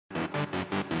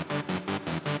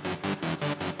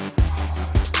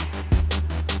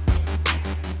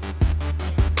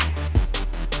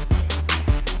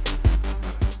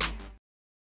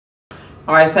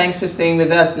All right, thanks for staying with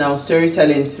us. Now,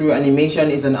 storytelling through animation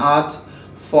is an art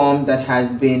form that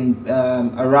has been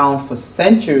around for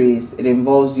centuries. It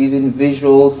involves using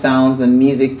visuals, sounds, and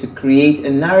music to create a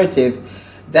narrative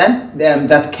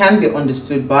that can be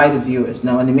understood by the viewers.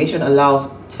 Now, animation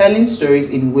allows telling stories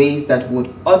in ways that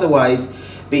would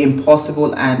otherwise be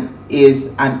impossible and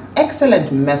is an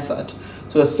excellent method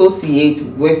to associate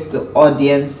with the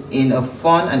audience in a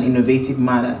fun and innovative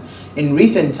manner. In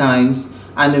recent times,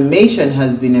 animation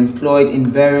has been employed in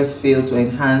various fields to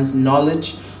enhance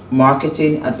knowledge,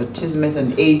 marketing, advertisement,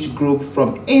 and age group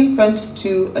from infant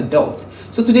to adult.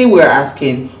 So today we're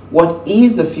asking, what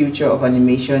is the future of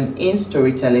animation in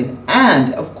storytelling,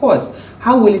 and of course,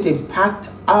 how will it impact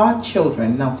our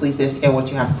children? Now please, let's hear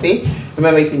what you have to say.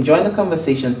 Remember, you can join the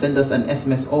conversation. Send us an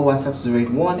SMS or WhatsApp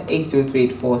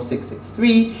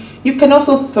 081-8038-4663. You can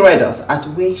also thread us at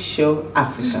Way Show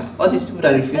Africa. All these people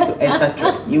that refuse to enter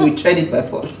thread, you will thread it by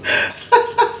force.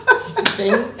 It's a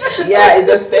thing. Yeah, it's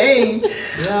a thing.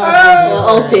 Yeah, we're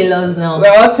all tailors now.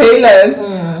 We're all tailors.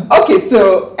 Okay,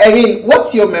 so I mean,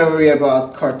 what's your memory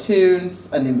about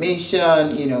cartoons,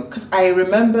 animation? You know, because I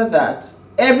remember that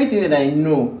everything that I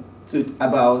know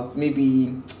about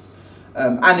maybe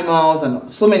animals and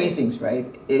so many things, right?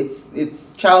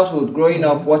 It's childhood, growing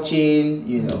up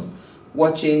watching,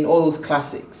 watching all those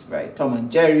classics, right? Tom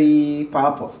and Jerry,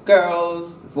 Powerpuff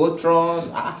Girls,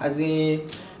 Voltron, Azin,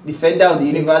 Defender of the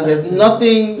Universe. There's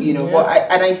nothing, but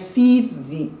I see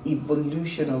the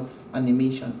evolution of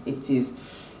animation. It is,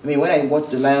 I mean, when I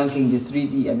watch The Lion King, the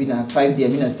 3D, I've been at 5D,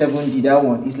 I've been at 7D, that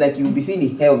one, it's like you'll be seeing the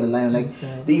hair of the lion. Like,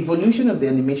 the evolution of the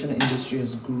animation industry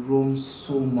has grown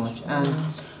so much. And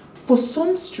for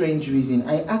some strange reason,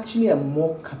 I actually am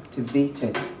more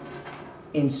captivated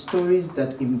in stories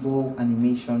that involve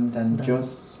animation than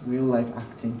just real life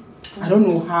acting. I don't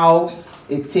know how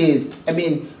it is. I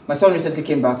mean, my son recently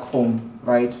came back home,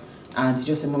 right? And he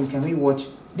just said, Mom, can we watch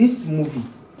this movie?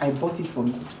 I bought it for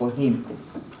him.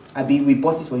 We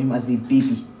bought it for him as a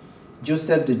baby.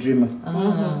 Joseph the Dreamer.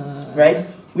 Right?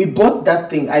 We bought that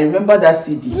thing. I remember that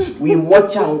CD. We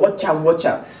watch out.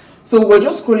 So we're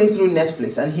just scrolling through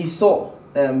Netflix and he saw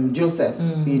Joseph,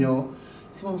 He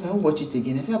said, Mom, can I watch it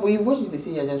again? I said, but you watch it. He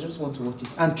said, yeah, I just want to watch it.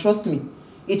 And trust me,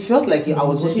 it felt like I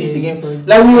was watching it again.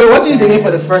 Like we were watching it again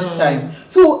for the first time.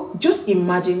 So just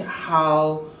imagine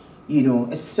how,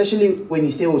 especially when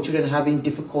you say, oh, children are having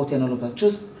difficulty and all of that,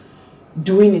 just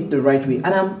doing it the right way.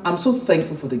 And I'm so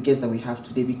thankful for the guests that we have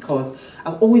today, because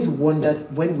I've always wondered,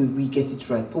 when will we get it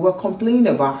right? But we're complaining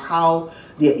about how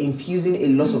they're infusing a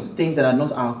lot of things that are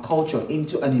not our culture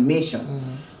into animation.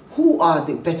 Who are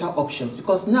the better options?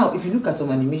 Because now, if you look at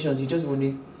some animations, you just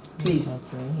wonder, please,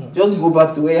 just go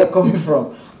back to where you're coming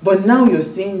from. But now you're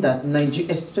seeing that,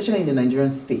 especially in the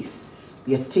Nigerian space,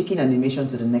 they are taking animation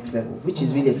to the next level, which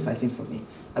is really exciting for me.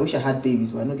 I wish I had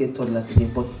babies, but I don't get toddlers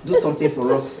again. But do something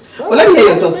for us. Well, let me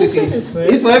hear your thoughts quickly. It's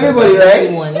for everybody, right?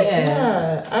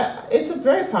 It's a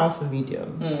very powerful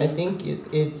medium. I think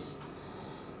it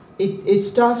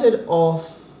started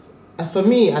off. For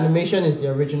me, animation is the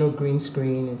original green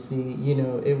screen. It's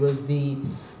it was the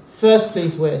first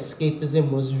place where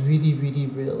escapism was really, really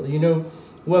real.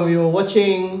 When we were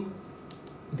watching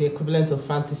the equivalent of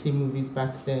fantasy movies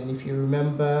back then, if you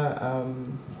remember,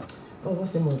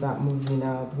 what's the name of that movie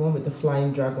now? The one with the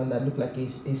flying dragon that looked like a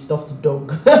stuffed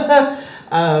dog.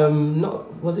 Not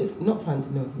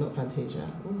Fantasia.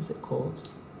 What was it called?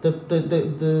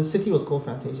 The city was called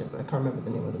Fantasia, but I can't remember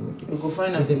the name of the movie. We'll go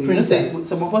find out. The princess.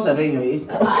 Some of us are doing your age.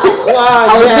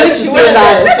 I was going to say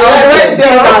that.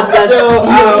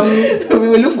 So we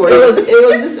will look for it. It was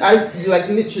this.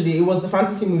 Literally, it was the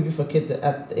fantasy movie for kids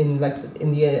in the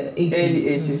 80s.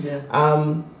 Early 80s, yeah.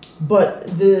 But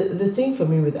the thing for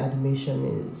me with animation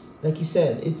is, like you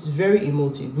said, it's very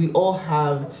emotive. We all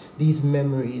have these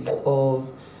memories of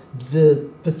the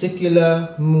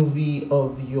particular movie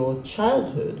of your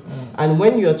childhood. And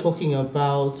when you're talking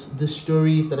about the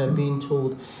stories that are being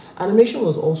told, animation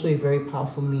was also a very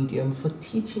powerful medium for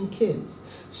teaching kids.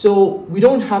 So we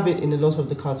don't have it in a lot of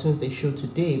the cartoons they show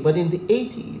today, but in the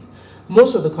 80s,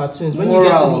 most of the cartoons, when you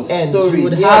get to the end, stories, you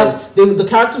would have the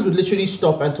characters would literally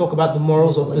stop and talk about the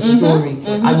morals of the story,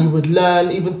 and you would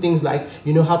learn even things like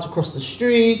how to cross the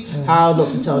street, how not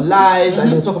to tell lies,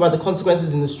 and they'll talk about the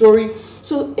consequences in the story.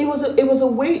 So it was a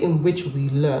way in which we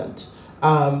learned.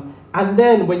 And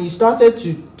then when you started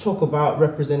to talk about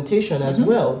representation as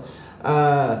well,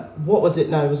 what was it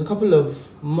now? It was a couple of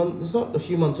months, it's not a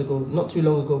few months ago, not too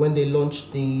long ago, when they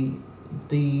launched the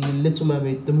Little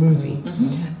Mermaid, the movie.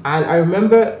 And I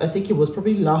remember, I think it was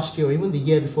probably last year or even the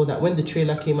year before that, when the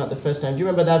trailer came out the first time. Do you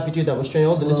remember that video that was showing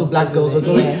all the little black girls were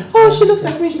going, oh, she looks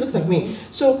like me, she looks like me.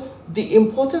 So the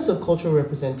importance of cultural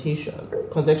representation,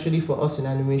 contextually for us in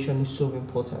animation, is so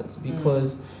important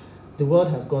because the world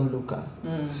has gone local.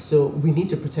 So we need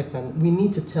to protect and we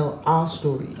need to tell our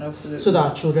stories so that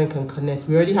our children can connect.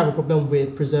 We already have a problem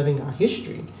with preserving our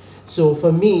history. So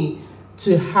for me,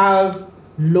 to have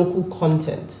local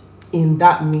content in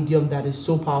that medium that is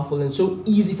so powerful and so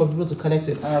easy for people to connect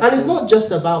with. Absolutely. And it's not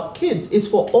just about kids, it's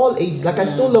for all ages. Like I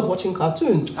still love watching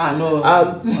cartoons. I know.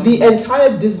 The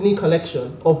entire Disney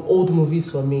collection of old movies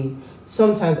for me,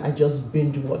 sometimes I just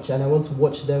binge watch and I want to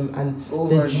watch them and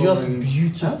they're just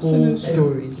beautiful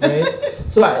stories, right?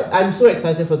 So I'm so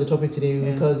excited for the topic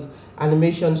today because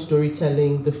animation,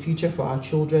 storytelling, the future for our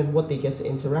children, what they get to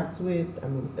interact with. I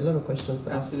mean, a lot of questions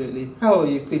there. Absolutely. How are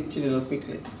you,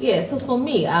 quickly? Yeah, so for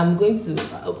me, I'm going to,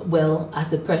 well,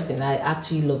 as a person, I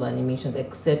actually love animations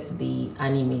except the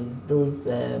animes, those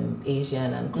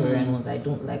Asian and Korean ones. I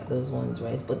don't like those ones,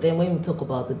 right? But then when we talk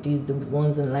about the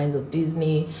ones in lines of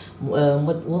Disney,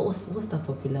 what's that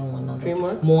popular one now?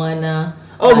 DreamWorks? Moana.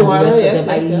 Oh, and Moana, the rest of yes,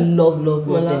 them. yes, I yes. love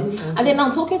them. And then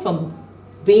I'm talking from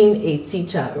being a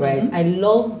teacher, right? I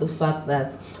love the fact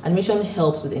that animation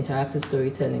helps with interactive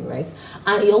storytelling, right?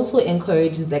 And it also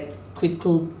encourages like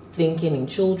critical thinking in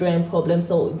children,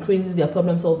 increases their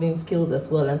problem solving skills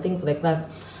as well and things like that.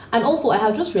 And also I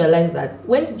have just realized that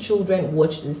when the children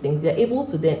watch these things, they're able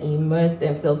to then immerse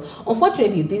themselves.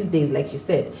 Unfortunately, these days, like you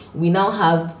said, we now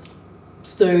have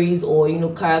stories or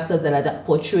characters that are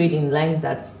portrayed in lines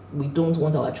that we don't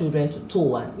want our children to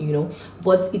toe,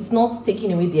 but it's not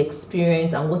taking away the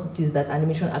experience and what it is that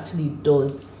animation actually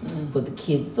does for the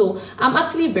kids. So I'm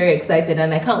actually very excited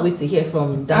and I can't wait to hear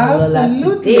from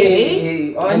Damilola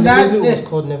today. And the movie was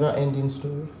called Never Ending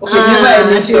Story. Okay, Never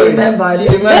Ending Story. She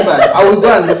remembered. I will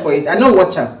go and look for it. I know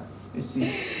watch her. You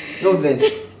see, no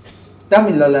verse.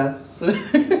 Damilola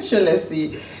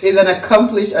Solesi is an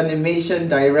accomplished animation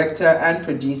director and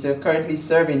producer, currently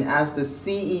serving as the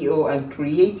CEO and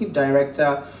creative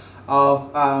director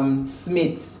of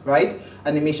SMIDS, right?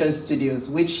 Animation Studios,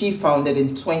 which she founded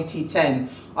in 2010.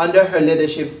 Under her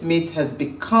leadership, SMIDS has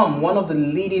become one of the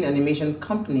leading animation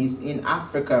companies in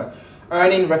Africa,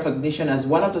 earning recognition as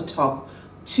one of the top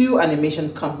 2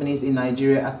 animation companies in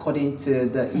Nigeria according to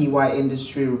the EY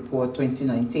Industry Report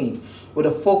 2019. With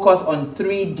a focus on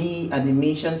 3D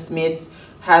animation,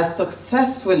 SMIDS has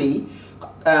successfully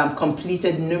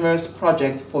completed numerous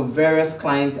projects for various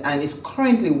clients and is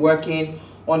currently working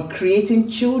on creating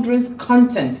children's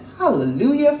content,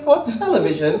 hallelujah, for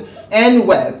television and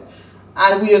web.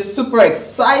 And we are super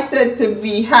excited to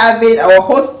be having our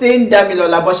hosting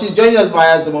Damilola, but she's joining us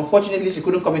via Zoom. Unfortunately, she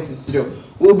couldn't come into the studio.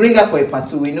 We'll bring her for a part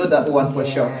 2. We know that one for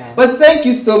sure. But thank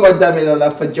you so much,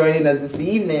 Damilola, for joining us this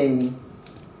evening.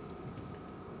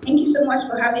 Thank you so much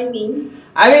for having me.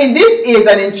 I mean, this is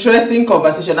an interesting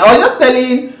conversation. I was just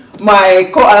telling my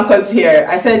co-anchors here,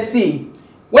 I said, see,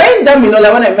 when I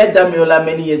met Damilola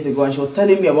many years ago and she was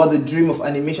telling me about the dream of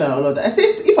animation and all of that, I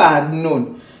said, if I had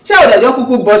known, she would have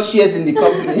just bought shares in the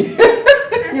company.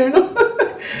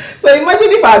 So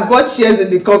imagine if I had bought shares in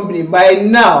the company by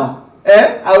now,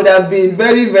 I would have been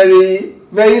very, very,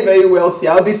 very, very wealthy.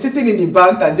 I would be sitting in the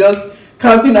bank and just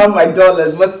counting out my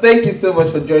dollars. But thank you so much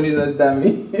for joining us,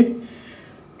 Dami.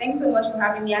 Thanks so much for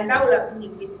having me, and that would have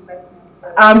been a great investment.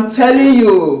 I'm telling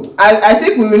you, I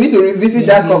think we will need to revisit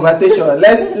that conversation.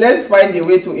 Let's find a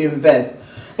way to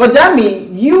invest. But Dami,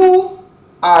 you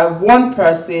are one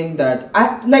person that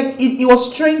it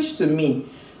was strange to me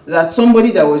that somebody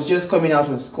that was just coming out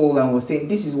of school and was saying,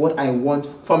 this is what I want.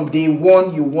 From day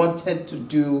one, you wanted to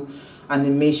do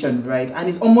animation, right? And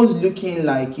it's almost looking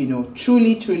like,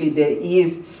 truly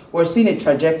we're seeing a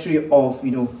trajectory of,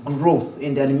 growth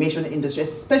in the animation industry,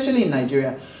 especially in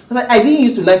Nigeria. Because I didn't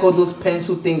used to like all those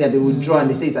pencil things that they would draw and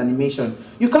they say it's animation.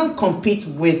 You can't compete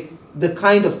with the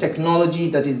kind of technology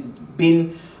that is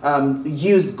being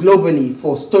used globally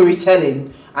for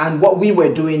storytelling and what we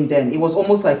were doing then. It was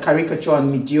almost like caricature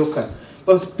and mediocre.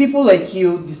 But people like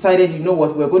you decided, you know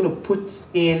what, we're going to put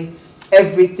in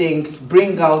everything,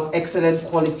 bring out excellent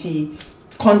quality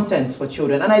content for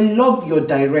children. And I love your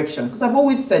direction, because I've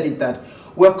always said it that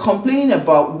we're complaining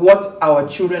about what our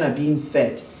children are being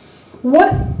fed.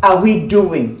 What are we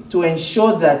doing to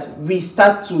ensure that we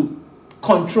start to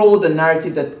control the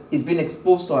narrative that is being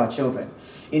exposed to our children?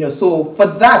 So for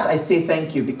that, I say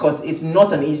thank you, because it's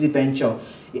not an easy venture.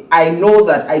 I know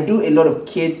that I do a lot of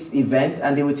kids events,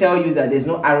 and they will tell you that there's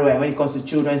no ROI when it comes to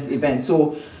children's events.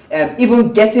 So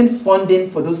even getting funding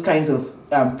for those kinds of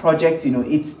projects,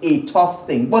 it's a tough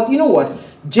thing. But you know what?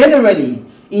 Generally,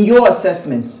 in your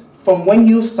assessment, from when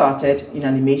you started in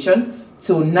animation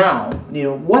till now,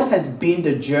 what has been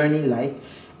the journey like?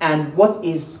 and what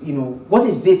is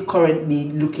it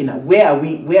currently looking at? Where are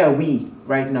we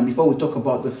right now before we talk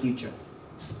about the future?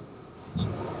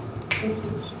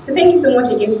 So thank you so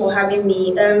much again for having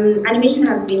me. Animation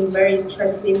has been very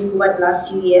interesting over the last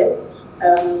few years.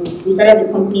 We started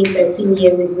the company 13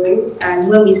 years ago, and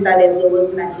when we started, there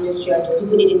wasn't an industry at all.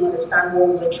 People didn't understand what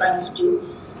we were trying to do.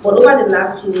 But over the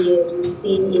last few years, we've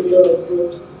seen a lot of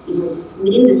growth,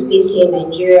 within the space here in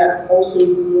Nigeria, and also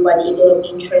globally, a lot of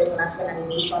interest on African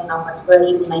animation now,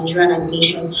 particularly Nigerian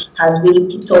animation, has really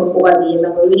picked up over the years,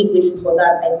 and we're really grateful for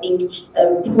that. I think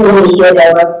people want to hear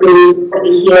our praise, want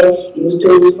to hear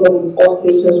stories from us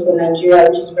creators from Nigeria,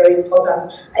 which is very important.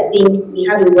 I think we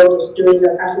have a lot of stories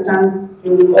as Africans.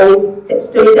 We've always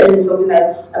storytelling is something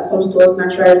that comes to us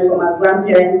naturally from our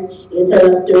grandparents,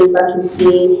 telling us stories back in the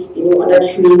day, under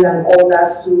trees and all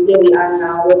that, to where we are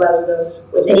now, where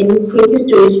we're telling creative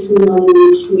stories through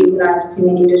Nollywood, through even our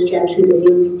entertainment industry and through the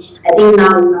music. I think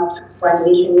now is now time for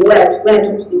animation. When I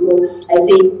talk to people, I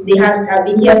say they have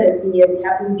been here 13 years, they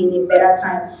haven't been a better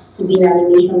time to be in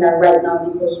animation than right now,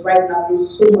 because right now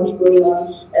there's so much going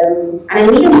on. And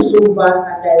animation is so vast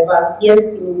and diverse. Yes,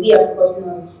 we are focusing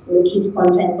on kids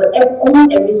content, but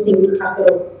almost every single aspect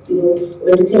of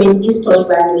entertainment is touched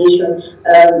by animation.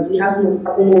 We have some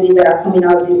movies that are coming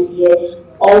out this year.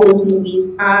 All those movies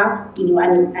are,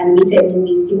 animated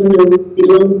movies, even though they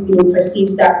don't,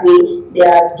 perceive that way. They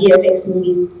are VFX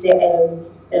movies, they're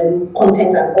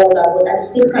content and all that, but at the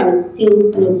same time, it's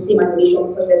still the same animation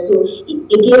process. So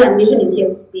again, animation is here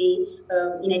to stay.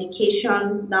 In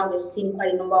education, now we're seeing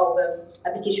quite a number of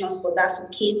applications for that for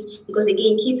kids, because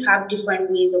again, kids have different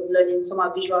ways of learning. Some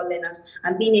are visual learners,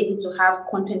 and being able to have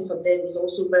content for them is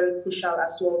also very crucial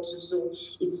as well too. So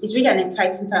it's really an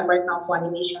exciting time right now for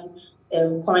animation.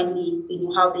 Currently,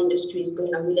 how the industry is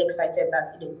going. I'm really excited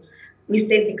that we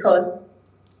stayed because.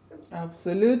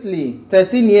 Absolutely.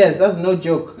 13 years, that's no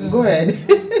joke. Go ahead.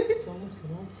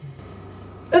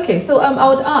 Okay, so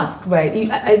I would ask, right,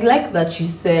 I like that you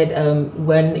said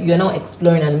when you're now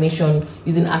exploring animation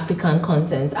using African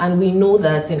content, and we know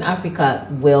that in Africa,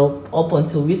 well, up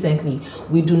until recently,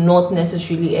 we do not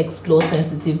necessarily explore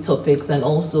sensitive topics, and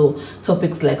also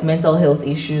topics like mental health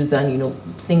issues and,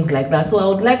 things like that. So I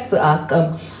would like to ask,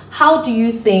 how do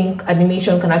you think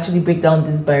animation can actually break down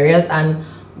these barriers, and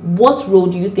what role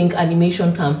do you think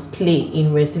animation can play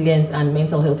in resilience and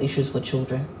mental health issues for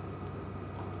children?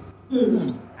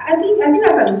 I think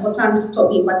that's an important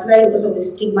topic, particularly because of the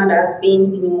stigma that has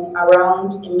been,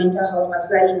 around in mental health,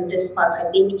 particularly in this part. I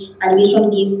think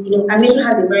animation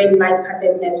has a very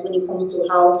light-heartedness when it comes to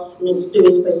how, the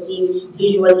story is perceived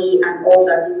visually and all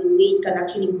that. There's a way it can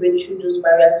actually break through those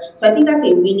barriers. So I think that's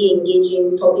a really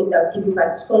engaging topic that if a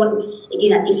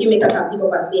filmmaker can pick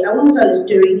up and say, I want to tell a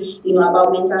story,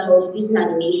 about mental health using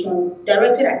animation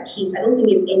directed at kids. I don't think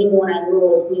there's anyone I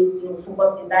know of who is,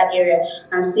 focused in that area,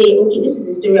 and say, okay, this is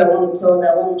a story I want to tell,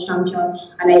 that I want to champion,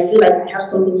 and I feel like I have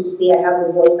something to say, I have a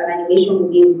voice, and animation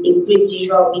will be a great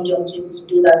visual medium to be able to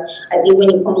do that. I think when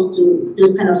it comes to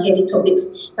those kind of heavy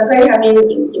topics, that's why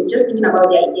just thinking about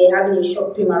the idea, having a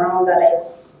short film around that is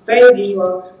very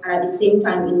visual, and at the same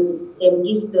time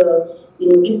gives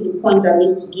the point that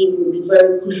needs to give will be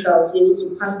very crucial to be able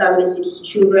to pass that message to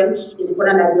children. It's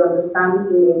important that they understand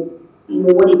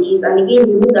what it is, and again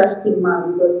remove that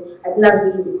stigma, because I think that's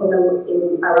really the problem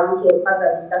around here, the fact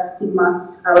that there's that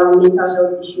stigma around mental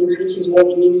health issues, which is what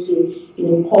we need to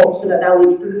curb, so that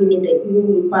way people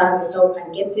who require the help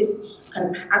can get it, can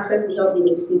access the help they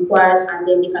require, and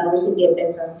then they can also get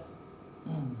better.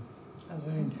 That's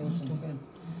very important.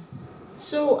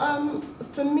 So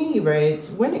for me, right,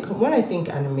 when I think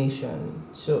animation,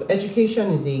 so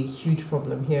education is a huge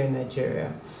problem here in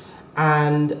Nigeria.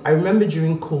 And I remember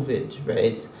during COVID,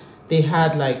 right, they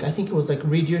had I think it was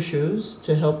radio shows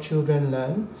to help children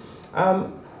learn.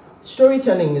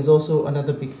 Storytelling is also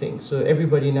another big thing. So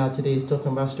everybody now today is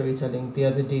talking about storytelling. The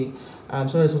other day,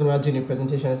 someone was talking about doing a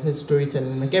presentation and said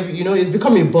storytelling. It's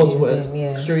become a buzzword,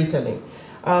 yeah. Storytelling.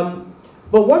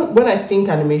 But when I think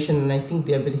animation and I think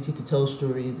the ability to tell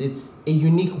stories, it's a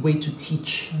unique way to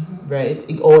teach, right?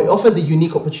 It offers a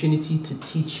unique opportunity to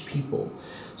teach people.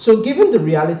 So given the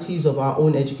realities of our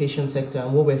own education sector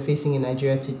and what we're facing in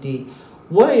Nigeria today,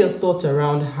 what are your thoughts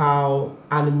around how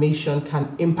animation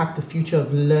can impact the future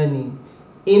of learning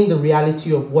in the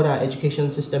reality of what our education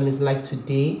system is like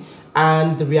today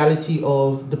and the reality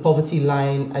of the poverty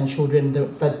line and children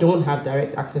that don't have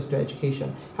direct access to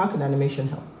education? How can animation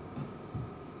help?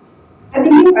 I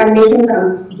believe animation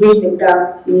can bridge the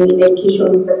gap in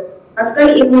education,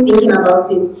 particularly even thinking about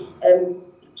it.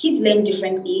 kids learn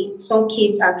differently. Some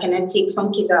kids are kinetic,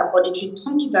 some kids are auditory,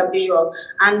 some kids are visual.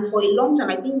 And for a long time,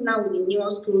 I think now with the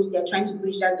newer schools, they're trying to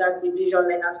bridge that gap with visual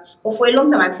learners. But for a long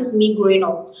time, at least me growing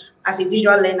up as a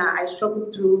visual learner, I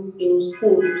struggled through,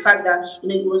 school with the fact that,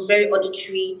 it was very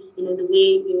auditory, the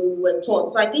way, we were taught.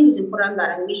 So I think it's important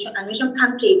that animation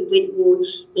can play a great role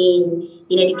in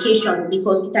education,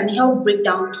 because it can help break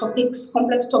down topics,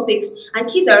 complex topics, and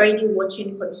kids are already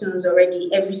watching cartoons already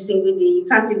every single day. You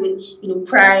can't even,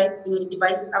 pry, the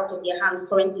devices out of their hands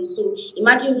currently. So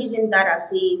imagine using that as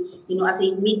a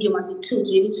medium, as a tool to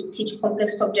be able to teach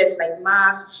complex subjects like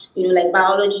maths, like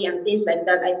biology and things like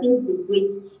that. I think it's a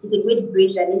great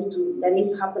bridge that needs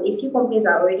to happen. A few companies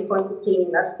are already currently playing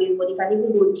in that space, but they can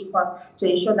even go deeper to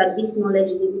ensure that this knowledge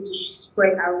is able to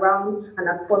spread around and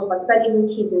across, particularly even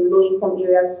kids in low-income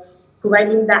areas,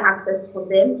 providing that access for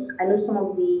them. I know some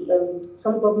of the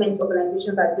some government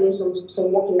organizations are doing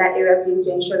some work in that area to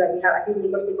ensure that they have. I think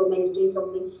Lagos State government is doing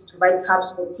something to provide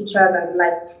tabs for teachers and the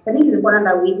likes. I think it's important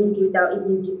that we even drill down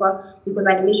even deeper, because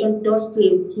animation does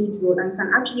play a huge role and can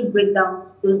actually break down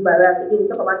those barriers. Again, we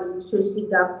talk about the literacy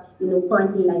gap,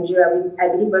 currently in Nigeria.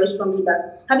 I believe very strongly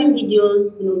that having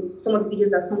videos, some of the videos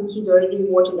that some kids already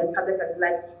watch on their tablets and the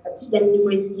likes, that teach them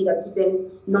numeracy, that teach them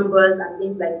numbers and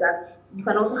things like that. You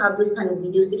can also have those kind of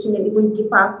videos teaching them even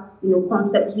deeper,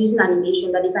 concepts using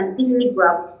animation that they can easily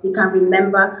grab, they can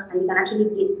remember, and they can actually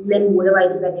learn whatever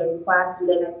it is that they're required to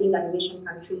learn. I think animation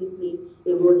can truly play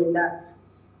a role in that.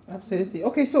 Absolutely.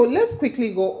 Okay, so let's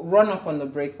quickly run off on the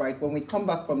break, right? When we come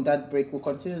back from that break, we'll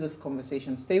continue this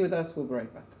conversation. Stay with us. We'll be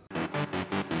right back.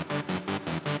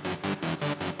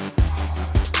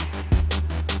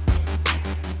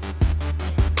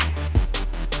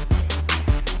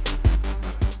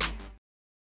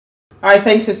 All right,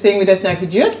 thanks for staying with us. Now, if you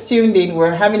just tuned in,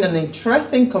 we're having an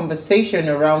interesting conversation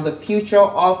around the future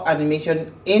of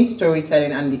animation in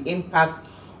storytelling and the impact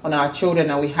on our children.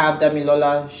 And we have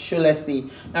Damilola Solesi.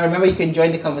 Now, remember, you can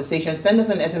join the conversation. Send us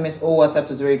an SMS or WhatsApp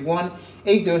to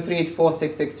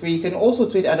 081-803-84663. You can also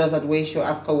tweet at us at Wayshow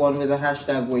Africa1 with the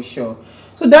hashtag Wayshow.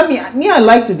 So, Dami, I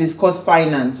like to discuss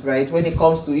finance, right, when it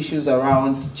comes to issues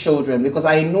around children, because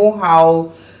I know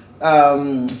how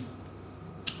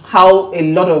a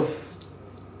lot of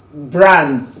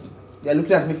brands, they're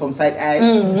looking at me from side eye,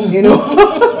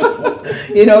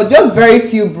 just very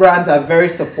few brands are very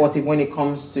supportive when it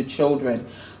comes to children.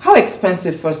 How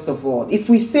expensive, first of all? If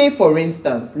we say, for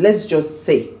instance, let's just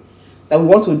say that we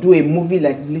want to do a movie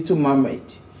like Little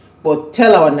Mermaid, but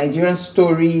tell our Nigerian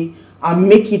story and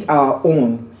make it our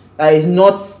own. That is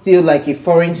not still like a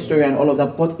foreign story and all of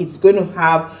that, but it's going to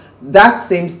have that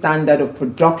same standard of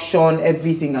production,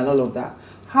 everything and all of that.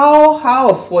 How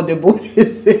affordable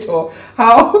is it, or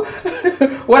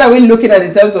what are we looking at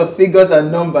in terms of figures and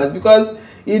numbers? Because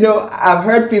I've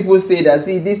heard people say that,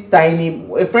 see, this tiny,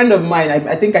 a friend of mine,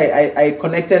 I think I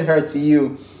connected her to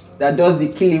you, that does the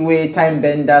Kiliwe time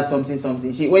bender something.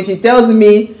 When she tells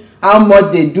me how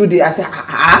much they do, I say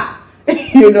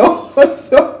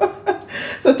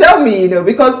so tell me,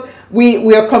 because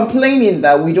we are complaining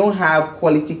that we don't have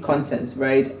quality content,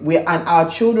 right? And our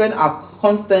children are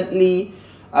constantly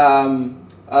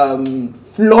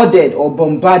flooded or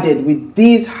bombarded with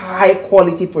these high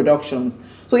quality productions.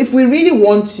 So if we really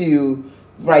want to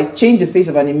change the face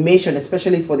of animation,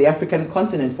 especially for the African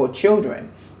continent, for children,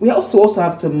 we also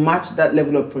have to match that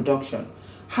level of production.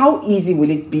 How easy will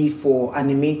it be for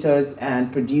animators and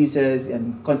producers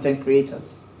and content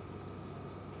creators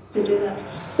to do that?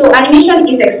 So animation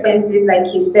is expensive, like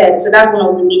you said. So that's one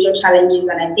of the major challenges,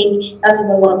 and I think that's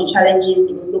even one of the challenges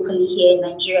locally here in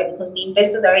Nigeria, because the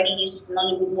investors are already used to the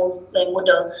Nollywood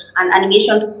model, and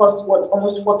animation costs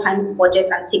almost 4 times the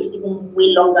budget and takes even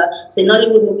way longer. So in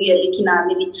Nollywood movie, you're looking at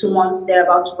maybe 2 months, they're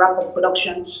about to wrap up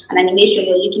production, and animation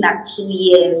you're looking at 2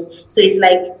 years. So it's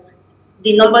like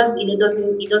the numbers, it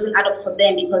doesn't add up for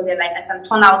them, because they're like, I can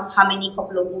turn out how many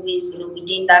couple of movies,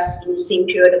 within that same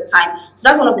period of time. So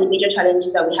that's one of the major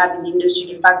challenges that we have in the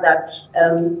industry, the fact that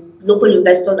local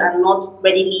investors are not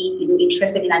readily,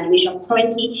 interested in animation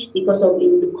currently, because of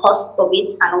the cost of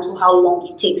it and also how long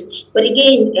it takes. But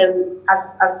again,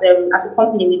 as a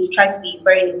company, we've tried to be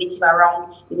very innovative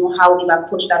around, how we've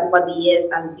approached that over the years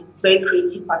and be very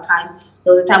creative per time.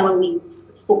 There was a time when we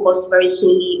focused very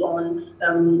solely on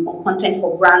on content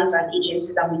for brands and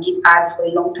agencies, and we did ads for a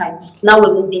long time. Now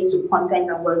we're moving to content,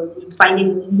 and we're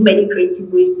finding many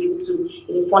creative ways to be able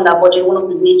to fund our budget. One of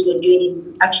the ways we're doing is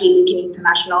actually looking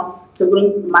international. So going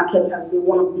to the market has been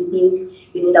one of the things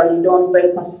that we've done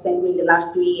very consistently in the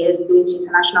last 3 years. Going to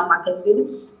international markets, we're able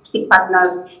to seek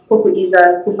partners,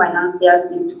 co-producers, co-financiers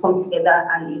to come together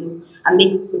and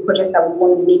make the projects that we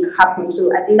want to make happen.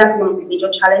 So I think that's one of the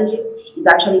major challenges. Is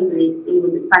actually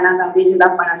the finance and raising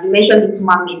that finance. You mentioned Little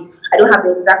Mermaid. I don't have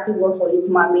the exact word for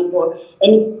Little Mermaid, but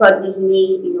any typical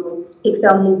Disney,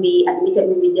 Pixar movie, animated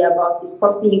movie thereabout is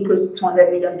costing you close to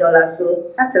 $200 million.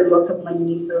 So that's a lot of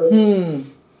money. So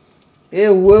yeah,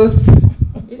 well,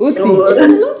 it's a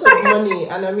lot of money,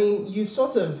 and I mean, you've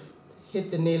sort of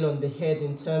hit the nail on the head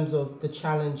in terms of the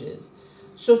challenges.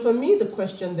 So for me, the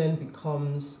question then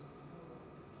becomes,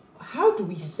 how do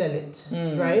we sell it,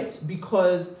 right?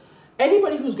 Because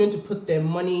anybody who's going to put their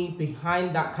money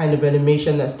behind that kind of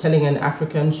animation that's telling an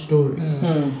African story,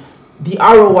 the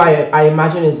ROI, I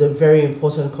imagine, is a very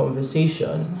important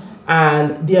conversation.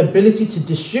 And the ability to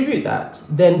distribute that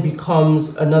then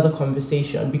becomes another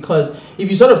conversation. Because if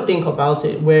you sort of think about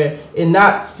it, we're in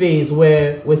that phase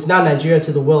where it's now Nigeria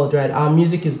to the world, right? Our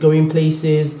music is going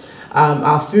places,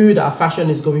 our food, our fashion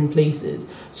is going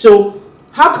places. So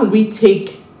how can we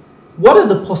what are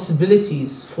the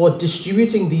possibilities for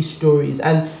distributing these stories?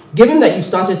 And given that you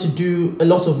started to do a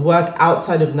lot of work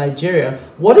outside of Nigeria,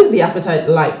 what is the appetite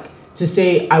like to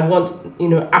say, I want,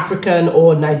 African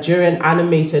or Nigerian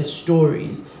animated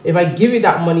stories? If I give you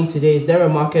that money today, is there a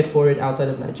market for it outside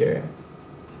of Nigeria?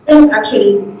 Yes,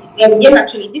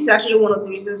 actually, this is actually one of the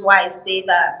reasons why I say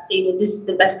that this is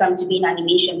the best time to be in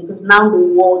animation, because now the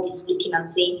world is looking and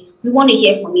saying, we want to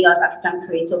hear from you as African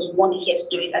creators. We want to hear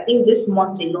stories. I think this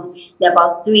month alone there are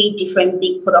about 3 different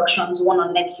big productions, one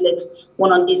on Netflix,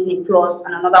 one on Disney Plus,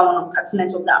 and another one on Cartoon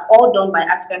Network, that are all done by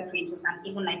African creators and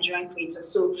even Nigerian creators.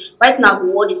 So right now the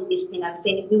world is listening and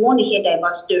saying, we want to hear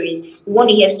diverse stories. We want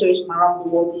to hear stories from around the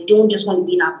world. We don't just want to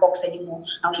be in our box anymore.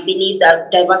 And we believe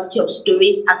that diversity of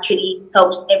stories actually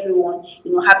helps everyone,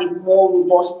 have a more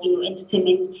robust,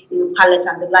 entertainment, palette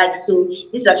and the like. So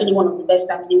this is actually one of the best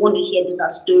times. They want to hear those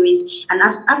stories. And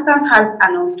as Africans has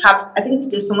an untapped, I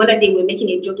think there's some other day we were making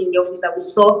a joke in the office that we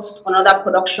saw another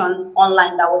production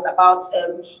online that was about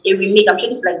a remake. I'm sure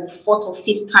this is like the 4th or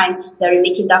 5th time they're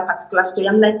remaking that particular story.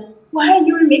 I'm like, why are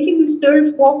you remaking this story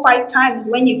 4 or 5 times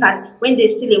when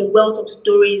there's still a wealth of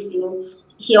stories,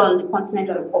 here on the continent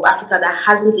of Africa that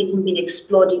hasn't even been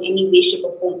explored in any way, shape,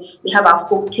 or form? We have our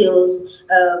folk tales.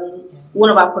 One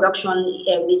of our production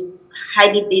is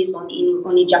highly based on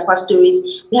Ijapa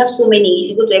stories. We have so many.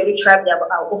 If you go to every tribe, there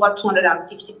are over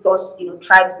 250 plus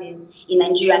tribes in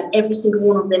Nigeria, and every single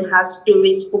one of them has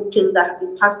stories, folk tales that have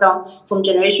been passed down from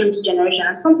generation to generation.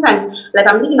 And sometimes, like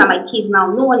I'm looking at my kids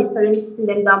now, no one is sitting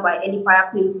them down by any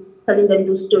fireplace, telling them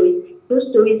those stories. Those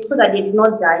stories, so that they do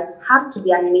not die, have to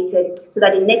be animated, so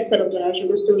that the next set of generation,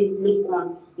 those stories live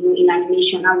on, in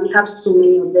animation. And we have so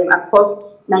many of them across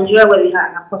Nigeria, where we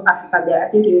have, across Africa. There, I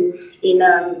think in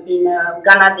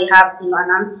Ghana they have,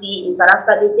 Anansi. In South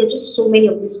Africa, there are just so many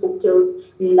of these folk tales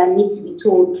that need to be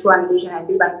told through animation. I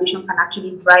believe animation can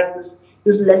actually drive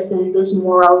those lessons, those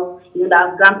morals, that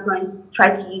our grandparents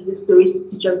tried to use these stories to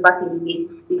teach us back in the day.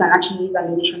 We can actually use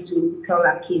animation to tell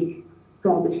our kids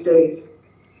some of the stories.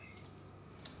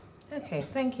 Okay,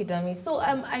 thank you, Dami. So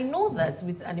I know that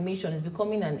with animation, it's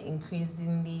becoming an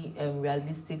increasingly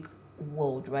realistic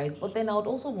world, right? But then I would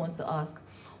also want to ask,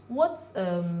 what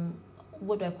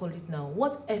do I call it now?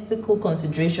 What ethical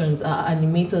considerations are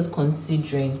animators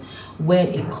considering when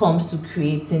it comes to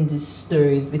creating these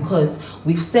stories? Because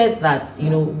we've said that,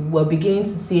 we're beginning to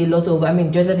see a lot of,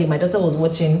 the other day my daughter was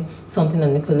watching something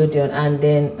on Nickelodeon, and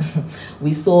then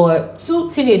we saw 2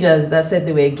 teenagers that said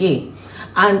they were gay.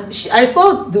 And I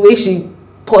saw the way she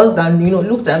paused and,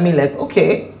 looked at me like,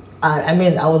 okay. I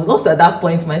was lost at that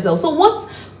point myself. So what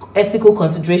ethical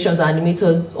considerations are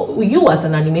animators, you as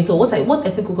an animator, what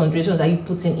ethical considerations are you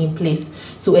putting in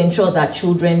place to ensure that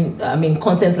children,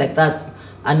 content like that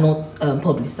are not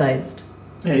publicized?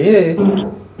 Yeah.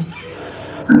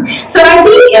 So I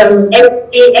think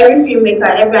every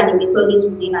filmmaker, every animator lives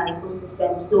within an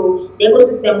ecosystem. So the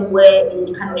ecosystem where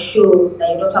the kind of show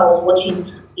that your daughter was watching,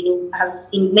 has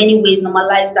in many ways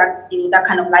normalized that that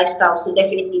kind of lifestyle. So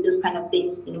definitely those kind of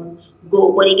things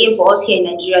go. But again, for us here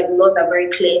in Nigeria, the laws are very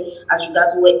clear as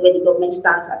regards where the government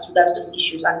stands as regards those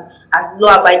issues, and as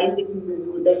law-abiding citizens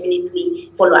will definitely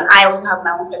follow. And I also have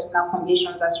my own personal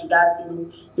convictions as regards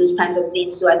those kinds of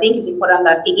things. So I think it's important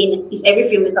that, again, every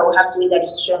filmmaker will have to make that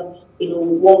decision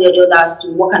one way or the other as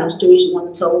to what kind of stories you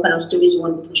want to tell, what kind of stories you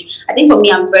want to push. I think for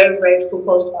me, I'm very, very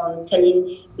focused on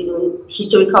telling,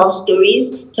 historical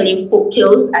stories, telling folk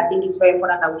tales. I think it's very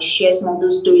important that we share some of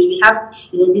those stories. We have,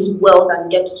 this wealth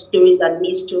and depth of stories that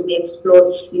needs to be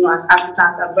explored, as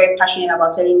Africans. I'm very passionate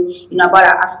about telling, about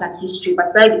our African history,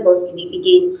 particularly because,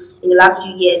 again, in the last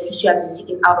few years, history has been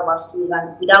taken out of our schools,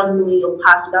 and without knowing your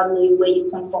past, without knowing where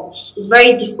you come from, it's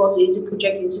very difficult for you to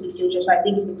project into the future. So I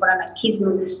think it's important that kids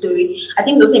know this story. I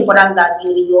think it's also important that,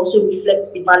 you also reflect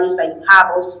the values that you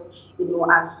have also,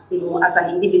 as an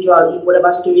individual in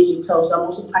whatever stories you tell. So I'm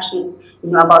also passionate,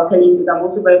 about telling this. I'm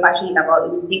also very passionate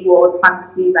about big worlds,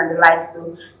 fantasies, and the like.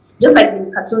 So just like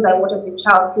the cartoons I watch as a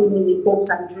child, filled me with hopes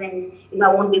and dreams.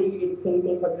 I want them to do the same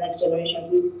thing for the next generation.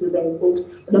 For you to fill them with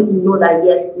hopes, for them to know that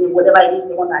yes, whatever it is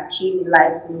they want to achieve in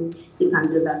life, they can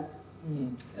do that.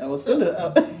 I was going to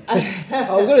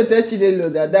tell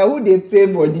Chinelo that who they pay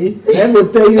money, then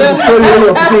will tell you the story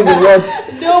of playing the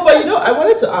watch. No, but I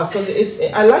wanted to ask, because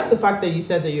I like the fact that you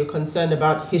said that you're concerned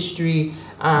about history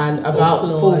and about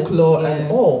folklore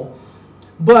and all.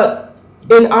 But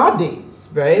in our days,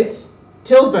 right,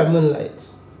 Tales by Moonlight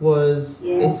was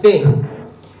a thing.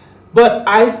 But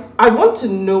I want to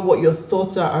know what your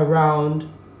thoughts are around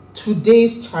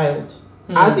today's child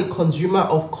as a consumer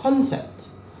of content.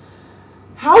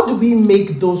 How do we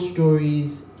make those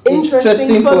stories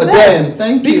interesting for them?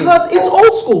 Thank you. Because it's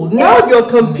old school. Now you're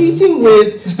competing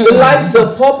with the likes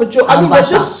of Paw Patrol. I mean, there's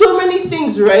just so many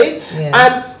things, right? Yeah.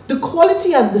 And the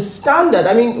quality and the standard.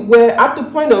 I mean, we're at the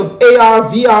point of AR,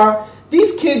 VR.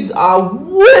 These kids are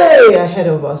way ahead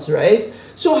of us, right?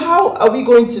 So how are we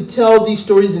going to tell these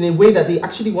stories in a way that they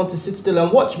actually want to sit still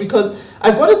and watch? Because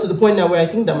I've gotten to the point now where I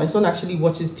think that my son actually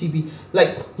watches TV.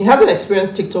 Like, he hasn't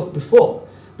experienced TikTok before,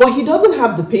 but he doesn't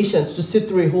have the patience to sit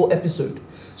through a whole episode.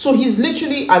 So he's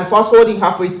literally, I'm fast forwarding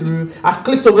halfway through, I've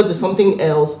clicked over to something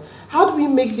else. How do we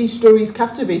make these stories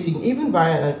captivating, even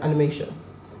via animation?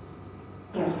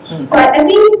 Yes. So I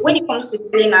think when it comes to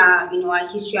telling our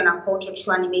history and our culture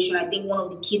through animation, I think one of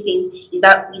the key things is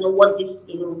that what this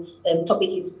topic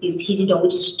is hitting on,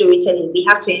 which is storytelling. We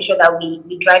have to ensure that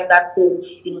we drive that home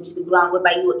to the ground,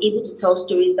 whereby you're able to tell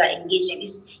stories that engage them.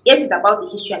 Yes, it's about the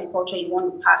history and the culture you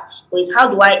want to pass, but it's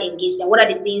how do I engage them? What are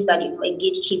the things that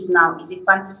engage kids now? Is it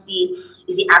fantasy?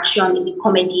 Is it action? Is it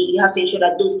comedy? You have to ensure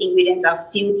that those ingredients are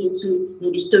filled into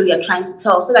the story you're trying to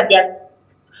tell, so that they're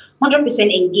 100%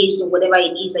 engaged in whatever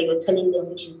it is that you're telling them,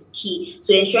 which is the key.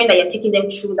 So ensuring that you're taking them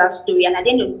through that story, and at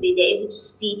the end of the day, they're able to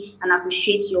see and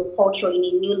appreciate your culture in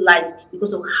a new light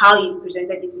because of how you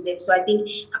presented it to them. So I think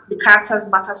the characters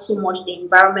matter so much, the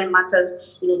environment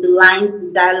matters, the lines,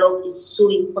 the dialogue is so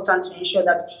important to ensure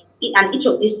that and each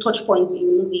of these touch points in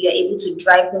the movie, you're able to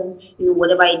drive home,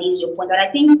 whatever it is your point. And I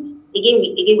think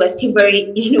again, we're still very,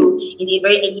 in the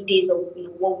very early days of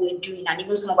what we're doing, and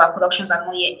even some of our productions are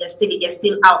not yet. They're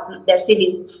still out. They're still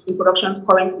in production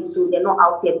currently, so they're not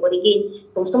out yet. But again,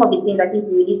 from some of the things, I think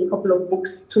we released a couple of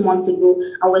books 2 months ago,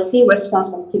 and we're seeing response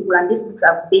from people. And these books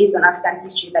are based on African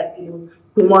history, like Queen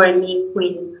Moremi,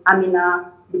 Queen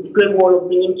Amina, the Great Wall of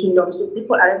Benin Kingdom. So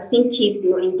people are seeing kids,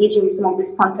 engaging with some of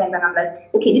this content, and I'm like,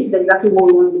 okay, this is exactly what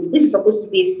we want to do. This is supposed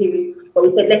to be a series, but we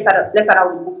said let's start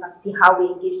out with books and see how we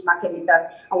engage the market with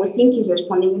that. And we're seeing kids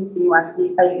responding,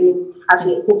 as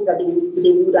we hope that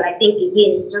they would. And I think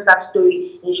again, it's just that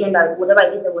story, ensuring that whatever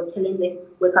it is that we're telling them,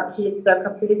 we're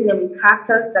captivating them with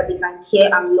characters that they can care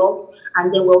and love,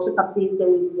 and then we're also captivating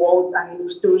them with worlds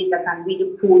and stories that can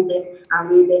really pull them and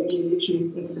reel them in, which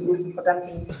is the most important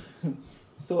thing.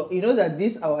 So, that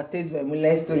this our Tales by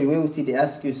Moonlight story, where would they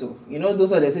ask you so?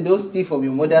 Those are they say, don't steal from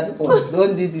your mother's purse.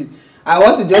 Don't do this. I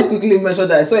want to just quickly mention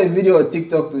that I saw a video on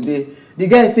TikTok today. The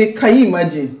guy said, can you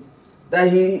imagine that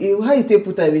how he take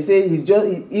put time? He said he's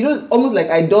just, almost like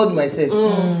I adored myself.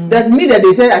 That me that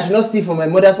they said I should not steal from my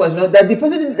mother's purse. That the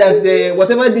person that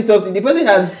whatever did something, the person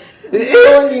has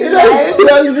blood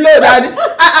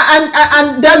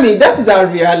and damn it, that is our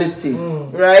reality,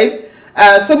 right?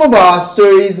 Some of our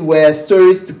stories were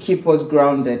stories to keep us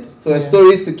grounded. So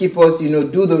stories to keep us,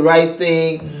 do the right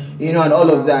thing, and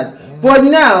all of that. But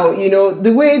now,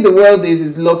 the way the world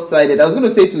is lopsided. I was going to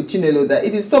say to Chinelo that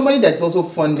it is somebody that's also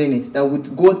funding it that would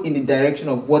go in the direction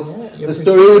of what the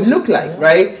story would look like,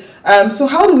 right? So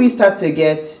how do we start to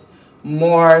get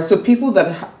more, so people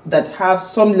that have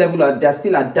some level, they're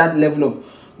still at that level of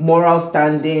moral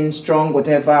standing, strong,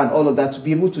 whatever, and all of that, to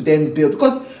be able to then build?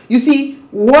 Because you see,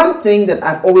 one thing that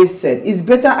I've always said is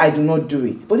better I do not do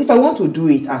it. But if I want to do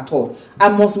it at all, I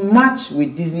must match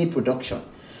with Disney production.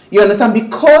 You understand?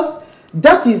 Because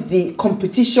that is the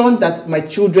competition that my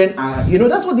children are,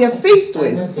 that's what they are faced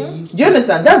with. Do you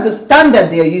understand? That's the standard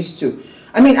they are used to.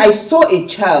 I mean, I saw a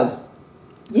child.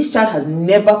 This child has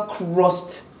never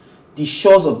crossed the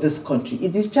shores of this country.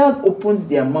 If this child opens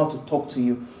their mouth to talk to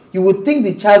you, you would think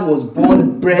the child was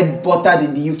born, bred, buttered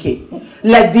in the UK.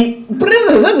 Like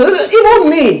even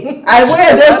me, I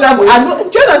wear their travel.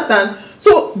 Do you understand?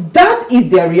 So that is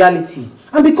their reality.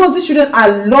 And because these children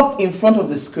are locked in front of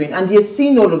the screen and they're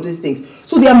seeing all of these things,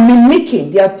 so they are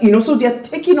mimicking. They are, so they are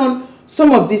taking on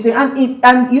some of these things.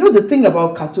 And you know the thing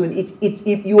about cartoon,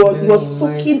 you're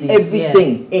soaking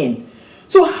everything in.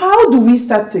 So how do we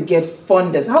start to get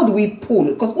funders? How do we pull?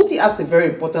 Because Uti asked a very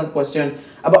important question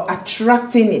about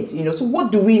attracting it. So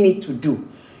what do we need to do?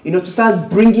 To start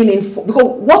bringing in,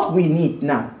 because what we need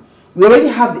now, we already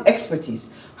have the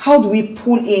expertise. How do we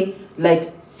pull in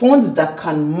like funds that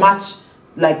can match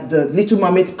like the Little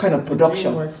Mermaid kind of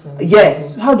production?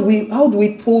 Yes. How do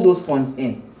we pull those funds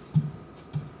in?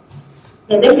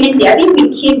 Yeah, definitely. I think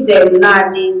with kids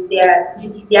nowadays,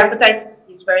 the appetite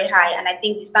is very high, and I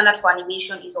think the standard for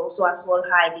animation is also as well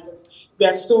high because they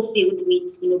are so filled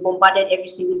with, bombarded every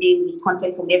single day with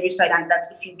content from every side, and that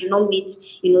if you do not meet,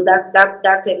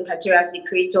 that criteria as a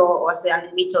creator or as an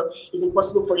animator, it's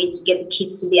impossible for you to get the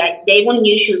kids to there are even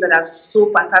new shows that are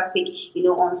so fantastic,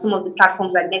 on some of the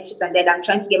platforms like Netflix and that I'm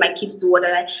trying to get my kids to what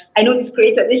I know this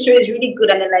creator, this show is really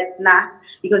good, and they're like, nah,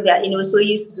 because they are, so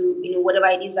used to, whatever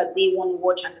it is that they want to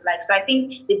watch and the like. So I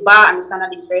think the bar and the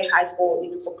standard is very high for,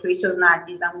 for creators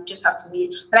nowadays, and we just have to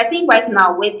meet. But I think right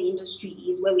now where the industry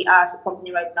is, where we are as a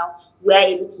company right now, we are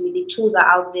able to meet. The tools are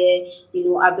out there,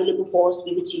 available for us to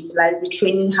be able to utilize. The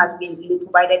training has been,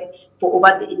 provided for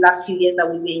over the last few years that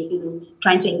we've been,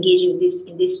 trying to engage in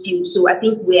this field. So I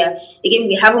think we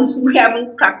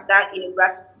haven't cracked that,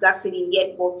 glass ceiling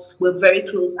yet, but we're very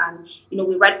close. And,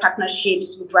 we write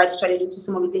partnerships, we write strategy to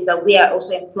some of the things that we are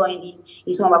also employing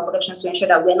in some of our productions to ensure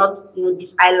that we're not,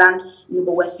 this island,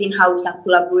 but we're seeing how we can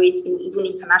collaborate, even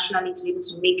internationally to be able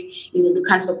to make, the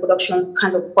kinds of productions,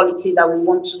 kinds of quality that we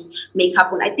want to make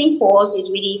happen. I think for us is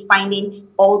really finding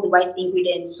all the right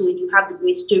ingredients. So you have the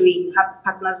great story, you have the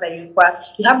partners that you require,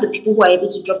 you have the people who are able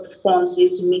to drop the funds to be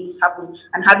able to make this happen,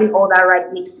 and having all that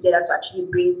right mixed together to actually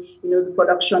bring, the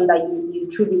production that you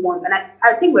truly want. And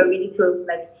I think we're really close.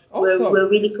 Like we're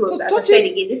really close. So as I said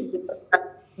again, this is the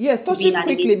touch it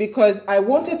quickly, because I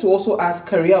wanted to also ask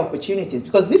career opportunities,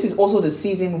 because this is also the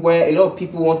season where a lot of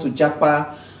people want to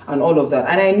japa and all of that.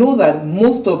 And I know that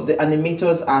most of the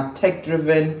animators are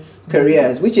tech-driven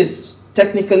careers, which is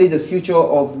technically the future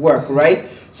of work, right?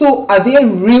 So are there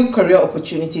real career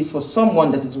opportunities for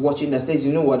someone that is watching that says,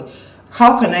 you know what,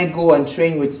 how can I go and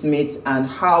train with SMIDS, and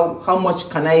how much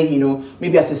can I,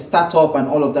 maybe as a startup and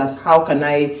all of that,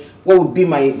 what would be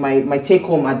my take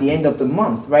home at the end of the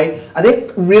month, right? Are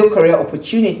there real career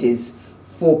opportunities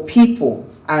for people,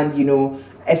 and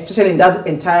especially in that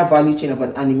entire value chain of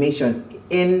an animation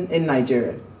in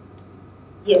Nigeria?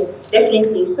 Yes,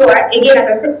 definitely. So again,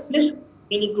 as I said, this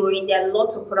really growing. There are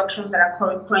lots of productions that are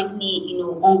currently,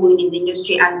 ongoing in the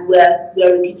industry, and we're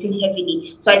recruiting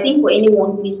heavily. So I think for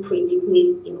anyone who is creative, who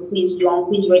is young,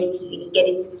 who is ready to get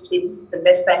into this space, this is the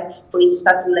best time for you to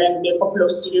start to learn. There are a couple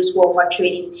of studios who offer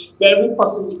trainings. There are even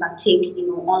courses you can take,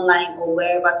 online or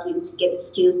wherever, to be able to get the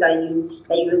skills that you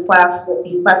require to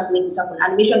make this happen.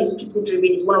 Animation is people driven.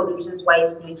 It's one of the reasons why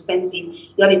it's expensive.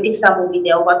 You have a Pixar movie,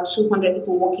 there are over 200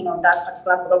 people working on that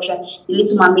particular production. The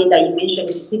Little Mermaid that you mentioned,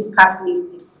 if you see the cast list,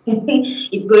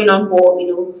 it's going on for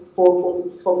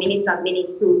minutes and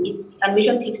minutes. So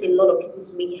animation takes a lot of people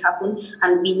to make it happen,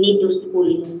 and we need those people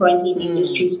currently in the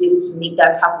industry to be able to make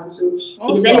that happen. So if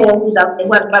there's anyone who's out there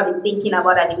who has been thinking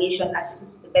about animation, I think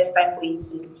this is the best time for you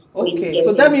to get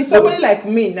so that means somebody like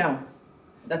me now,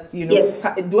 that yes.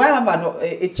 Do I have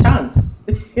a chance?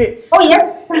 Oh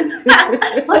yes.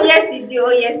 Oh yes you do.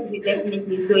 Oh yes you do,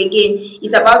 definitely. So again,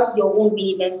 it's about your own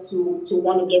willingness to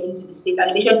want to get into the space.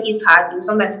 Animation is hard.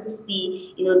 Sometimes people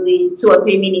see the 2 or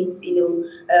 3 minutes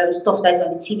stuff that's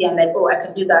on the TV and like, oh, I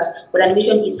can do that. But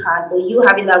animation is hard. But you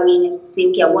having that willingness to say,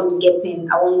 okay, I want to get in.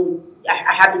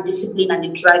 I have the discipline and the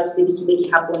drive to be able to make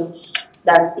it happen.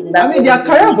 That's their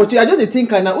career, but I don't think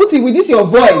now. Uti, with this your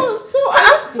voice.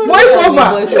 Voice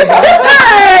over.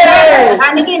 Hey!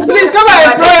 And again, please come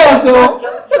and employ us.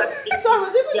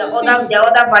 There are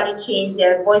other value chains.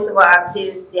 There are voiceover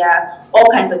artists. There are all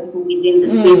kinds of people within the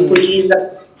space.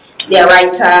 Producers, there are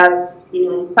writers.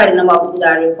 Quite a number of people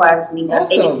that are required to make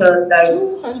that. Editors that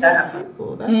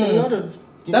happen. That's a lot of.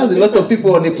 That's a lot of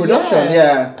people on the production.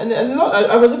 Yeah. And a lot.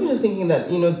 I was even just thinking that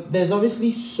there's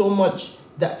obviously so much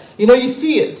that you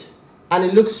see it and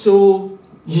it looks so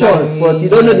nice, but you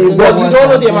don't know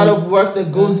the amount of work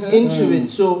that goes into it.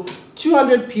 So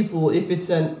 200 people, if it's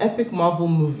an epic Marvel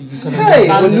movie, you can Hey,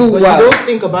 understand it, but you wow. don't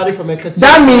think about it from a cartoon.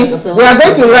 That means point of we are view.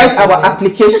 going to write our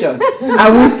application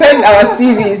and we'll send our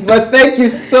CVs. But thank you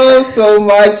so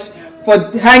much for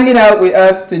hanging out with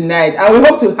us tonight. And we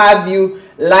hope to have you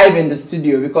live in the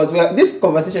studio because this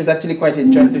conversation is actually quite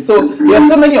interesting. So there are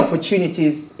so many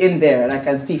opportunities in there and I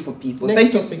can see for people.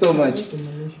 Thank you so much.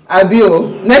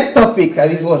 Abio, next topic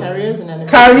is what? Careers in animation.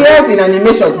 Careers in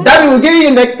animation. That will give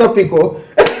you next topic. Oh.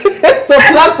 So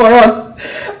plug for us.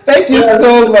 Thank you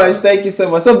so much. Thank you so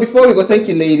much. So before we go, thank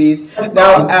you, ladies.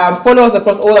 Now follow us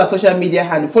across all our social media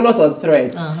handles. Follow us on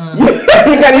Thread.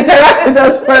 You can interact with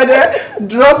us further.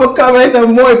 Drop a comment,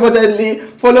 and more importantly,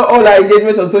 follow all our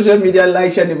engagements on social media.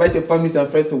 Like, share, and invite your families and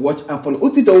friends to watch and follow.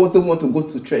 Utito also want to go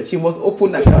to Thread. She must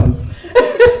open accounts.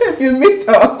 If you missed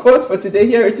our quote for today,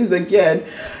 here it is again.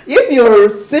 If you're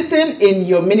sitting in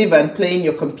your minivan playing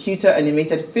your computer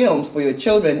animated films for your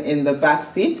children in the back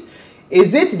seat,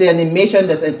 is it the animation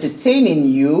that's entertaining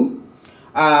you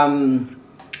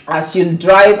as you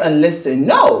drive and listen?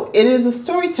 No, it is the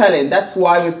storytelling. That's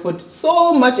why we put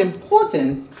so much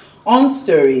importance on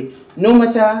story. No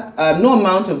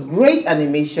amount of great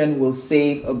animation will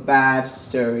save a bad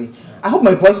story. I hope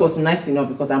my voice was nice enough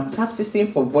because I'm practicing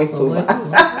for voiceover.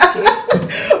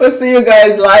 We'll see you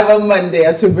guys live on Monday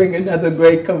as we bring another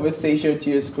great conversation to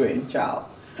your screen. Ciao.